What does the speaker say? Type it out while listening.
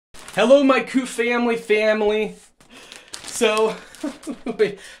Hello, my family. So,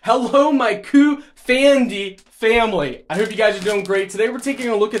 hello, my COOFANDY family. I hope you guys are doing great. Today we're taking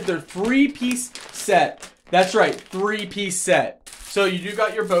a look at their three-piece set. That's right, three-piece set. So you do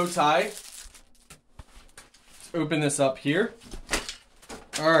got your bow tie. Let's open this up here.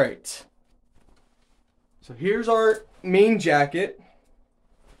 All right. So here's our main jacket.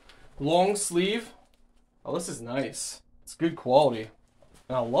 Long sleeve. Oh, this is nice. It's good quality.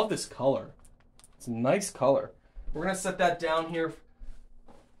 And I love this color. It's a nice color. We're going to set that down here.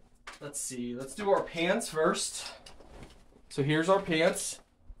 Let's see. Let's do our pants first. So here's our pants.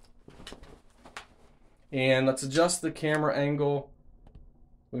 And let's adjust the camera angle.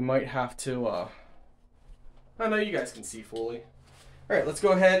 We might have to, I know you guys can see fully. All right, let's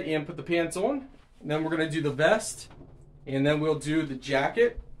go ahead and put the pants on. And then we're going to do the vest. And then we'll do the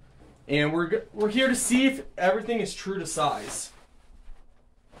jacket. And we're here to see if everything is true to size.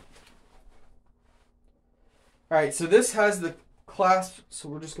 All right, so this has the clasp, so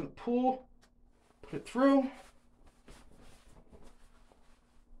we're just going to put it through.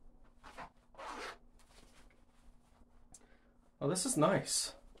 Oh, this is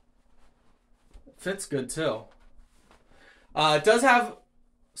nice. It fits good too. It does have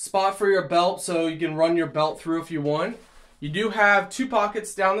spot for your belt, so you can run your belt through if you want. You do have two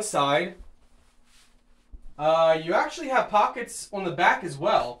pockets down the side. You actually have pockets on the back as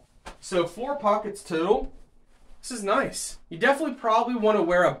well. So 4 pockets total. This is nice. You definitely probably want to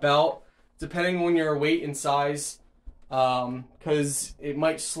wear a belt depending on your weight and size, because it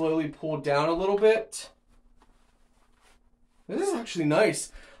might slowly pull down a little bit. This is actually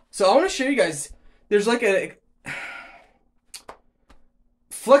nice. So I want to show you guys, there's like a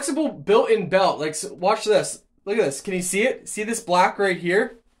flexible built-in belt. Like, so watch this. Look at this. Can you see it? See this black right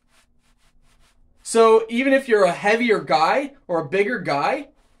here? So even if you're a heavier guy or a bigger guy,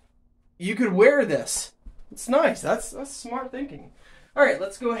 you could wear this. It's nice. That's smart thinking. All right,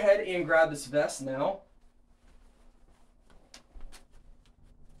 let's go ahead and grab this vest now.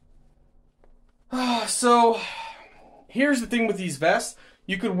 So here's the thing with these vests.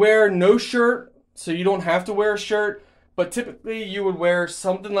 You could wear no shirt, so you don't have to wear a shirt, but typically you would wear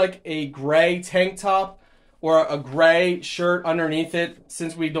something like a gray tank top or a gray shirt underneath it.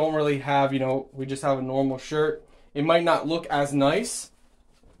 Since we don't really have, we just have a normal shirt, it might not look as nice.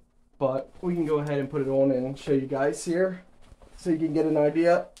 But we can go ahead and put it on and show you guys here so you can get an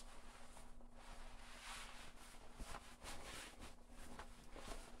idea.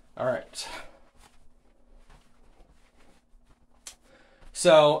 All right.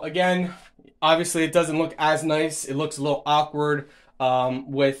 So again, obviously it doesn't look as nice. It looks a little awkward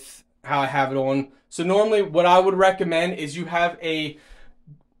with how I have it on. So normally what I would recommend is you have a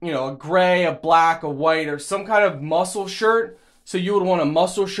gray, a black, a white, or some kind of muscle shirt. So you would want a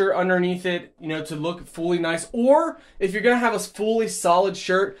muscle shirt underneath it, to look fully nice. Or if you're going to have a fully solid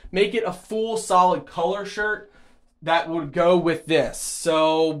shirt, make it a full solid color shirt that would go with this.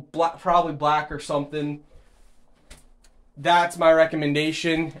 So probably black or something. That's my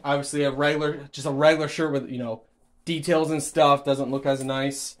recommendation. Obviously just a regular shirt with, details and stuff doesn't look as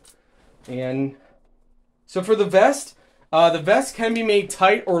nice. And so for the vest can be made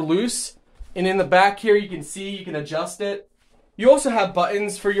tight or loose. And in the back here, you can see, you can adjust it. You also have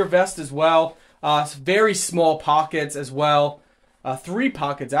buttons for your vest as well. Very small pockets as well. 3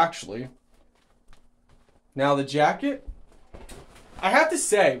 pockets actually. Now the jacket. I have to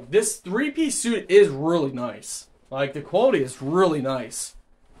say, this 3-piece suit is really nice. Like, the quality is really nice.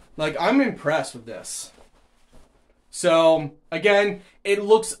 Like, I'm impressed with this. So, again, it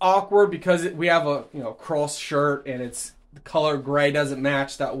looks awkward because we have a, cross shirt and the color gray doesn't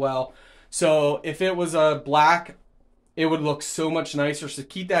match that well. So, if it was a black, it would look so much nicer, so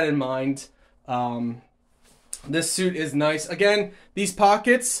keep that in mind. This suit is nice. Again, these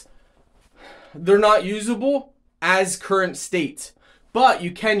pockets, they're not usable as current state, but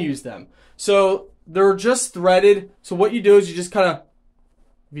you can use them. So they're just threaded. So what you do is you just kind of,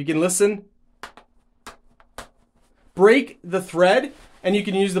 if you can listen, break the thread and you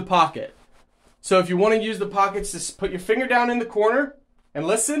can use the pocket. So if you want to use the pockets, just put your finger down in the corner and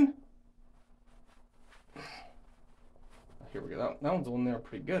listen. Here we go. That one's on there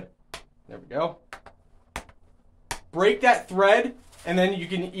pretty good. There we go. Break that thread, and then you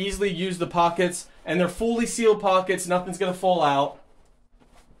can easily use the pockets. And they're fully sealed pockets. Nothing's going to fall out.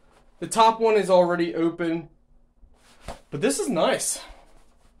 The top one is already open. But this is nice.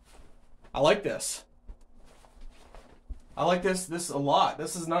 I like this. I like this a lot.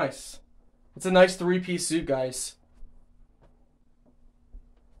 This is nice. It's a nice 3-piece suit, guys.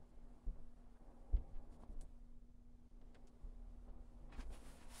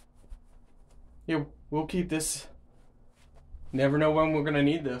 Yeah, we'll keep this. Never know when we're gonna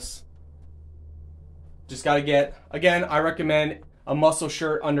need this. Just gotta get, again, I recommend a muscle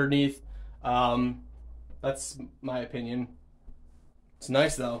shirt underneath. That's my opinion. It's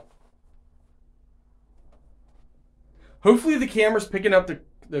nice though. Hopefully the camera's picking up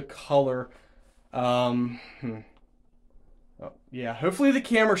the color. Oh, yeah, hopefully the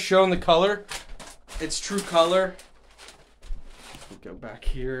camera's showing the color. Its true color. Go back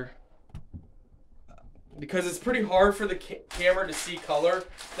here. Because it's pretty hard for the camera to see color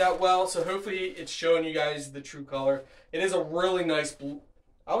that well, so hopefully it's showing you guys the true color. It is a really nice blue.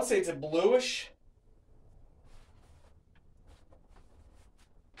 I would say it's a bluish.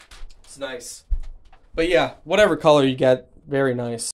 It's nice. But yeah, whatever color you get, very nice.